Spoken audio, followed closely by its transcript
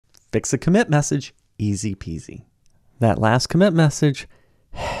Fix a commit message, easy peasy. That last commit message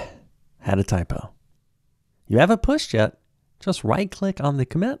had a typo. You haven't pushed yet. Just right-click on the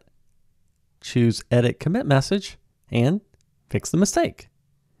commit, choose Edit Commit Message, and fix the mistake.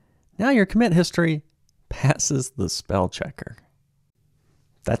 Now your commit history passes the spell checker.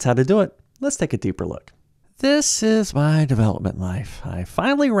 That's how to do it. Let's take a deeper look. This is my development life. I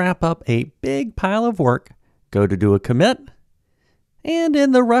finally wrap up a big pile of work, go to do a commit, and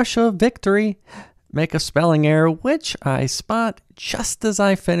in the rush of victory, make a spelling error, which I spot just as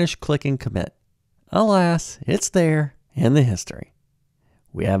I finish clicking commit. Alas, it's there in the history.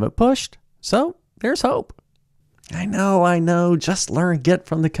 We haven't pushed, so there's hope. I know, just learn Git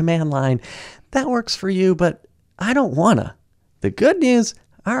from the command line. That works for you, but I don't wanna. The good news,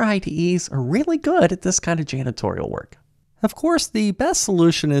 our IDEs are really good at this kind of janitorial work. Of course, the best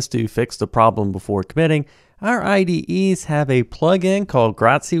solution is to fix the problem before committing. Our IDEs have a plugin called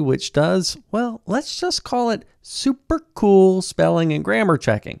Grazie, which does, well, let's just call it super cool spelling and grammar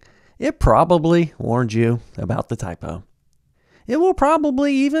checking. It probably warned you about the typo. It will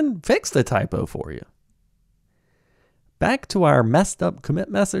probably even fix the typo for you. Back to our messed up commit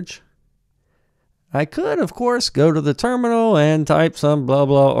message. I could, of course, go to the terminal and type some blah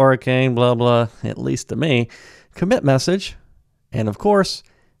blah arcane blah blah, at least to me, commit message, and of course,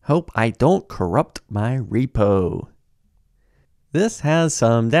 hope I don't corrupt my repo. This has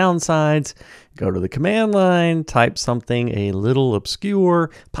some downsides. Go to the command line, type something a little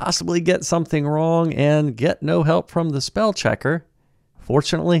obscure, possibly get something wrong, and get no help from the spell checker.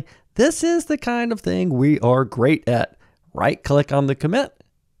 Fortunately, this is the kind of thing we are great at. Right-click on the commit,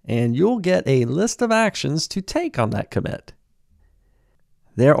 and you'll get a list of actions to take on that commit.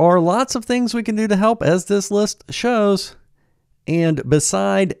 There are lots of things we can do to help, as this list shows. And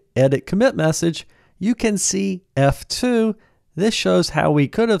beside Edit Commit Message, you can see F2. This shows how we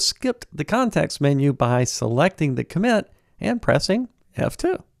could have skipped the context menu by selecting the commit and pressing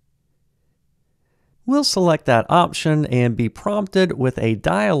F2. We'll select that option and be prompted with a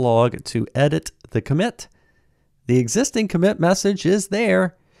dialog to edit the commit. The existing commit message is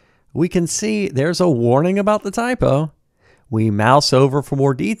there. We can see there's a warning about the typo. We mouse over for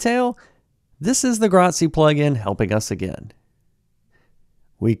more detail. This is the Grazie plugin helping us again.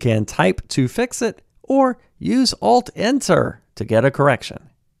 We can type to fix it or use Alt-Enter to get a correction.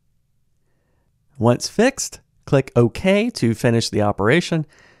 Once fixed, click OK to finish the operation.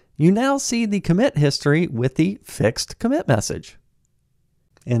 You now see the commit history with the fixed commit message.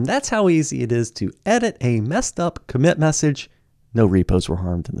 And that's how easy it is to edit a messed up commit message. No repos were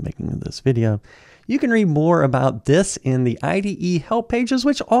harmed in the making of this video. You can read more about this in the IDE help pages,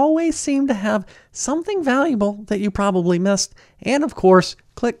 which always seem to have something valuable that you probably missed. And of course,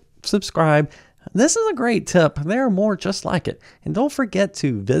 click subscribe. This is a great tip. There are more just like it. And don't forget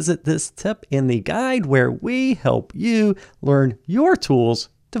to visit this tip in the guide where we help you learn your tools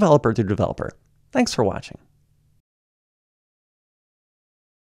developer to developer. Thanks for watching.